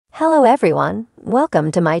Hello everyone,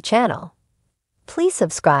 welcome to my channel. Please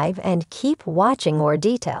subscribe and keep watching more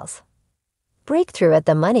details. Breakthrough at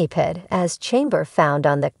the Money Pit as chamber found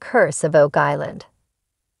on the Curse of Oak Island.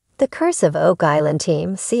 The Curse of Oak Island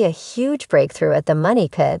team see a huge breakthrough at the Money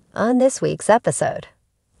Pit on this week's episode,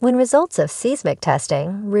 when results of seismic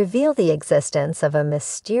testing reveal the existence of a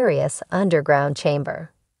mysterious underground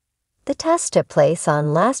chamber. The test took place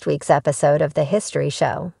on last week's episode of the History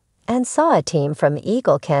Show and saw a team from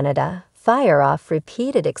Eagle, Canada fire off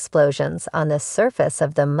repeated explosions on the surface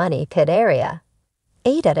of the Money Pit area,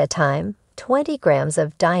 8 at a time, 20 grams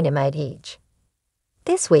of dynamite each.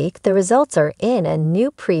 This week, the results are in a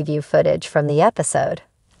new preview footage from the episode,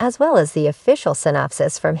 as well as the official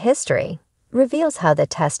synopsis from History, reveals how the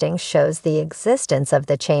testing shows the existence of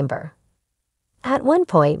the chamber. At one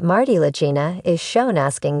point, Marty Lagina is shown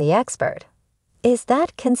asking the expert, "Is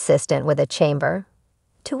that consistent with a chamber?"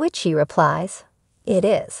 To which he replies, "It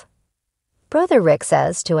is." Brother Rick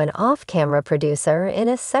says to an off-camera producer in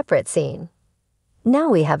a separate scene, "Now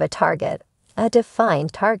we have a target, a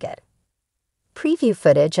defined target." Preview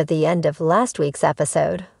footage at the end of last week's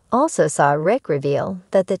episode also saw Rick reveal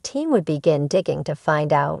that the team would begin digging to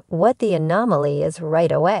find out what the anomaly is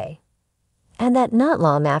right away, and that not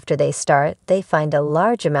long after they start, they find a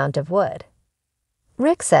large amount of wood.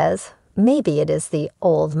 Rick says maybe it is the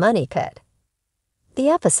old Money Pit. The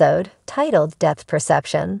episode, titled Depth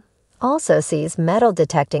Perception, also sees metal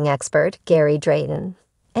detecting expert Gary Drayton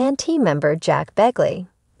and team member Jack Begley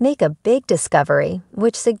make a big discovery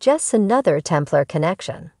which suggests another Templar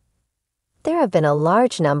connection. There have been a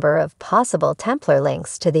large number of possible Templar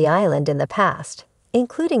links to the island in the past,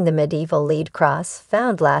 including the medieval lead cross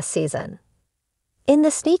found last season. In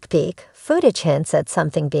the sneak peek, footage hints at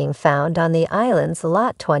something being found on the island's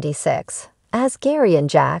Lot 26, as Gary and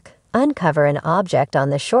Jack uncover an object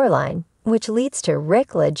on the shoreline, which leads to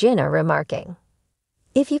Rick Lagina remarking,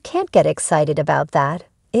 "If you can't get excited about that,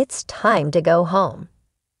 it's time to go home."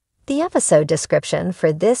 The episode description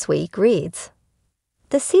for this week reads,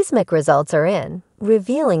 "The seismic results are in,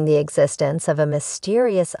 revealing the existence of a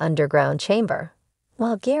mysterious underground chamber,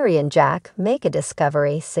 while Gary and Jack make a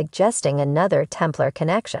discovery suggesting another Templar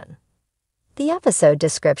connection." The episode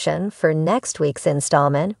description for next week's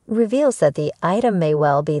installment reveals that the item may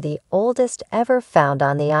well be the oldest ever found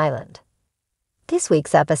on the island. This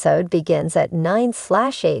week's episode begins at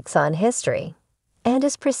 9/8 on History and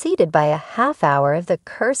is preceded by a half hour of the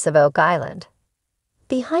Curse of Oak Island.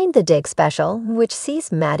 Behind the Dig special, which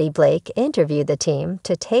sees Maddie Blake interview the team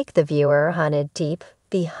to take the viewer on a deep,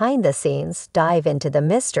 behind-the-scenes dive into the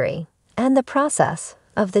mystery and the process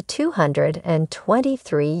of the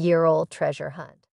 223-year-old treasure hunt.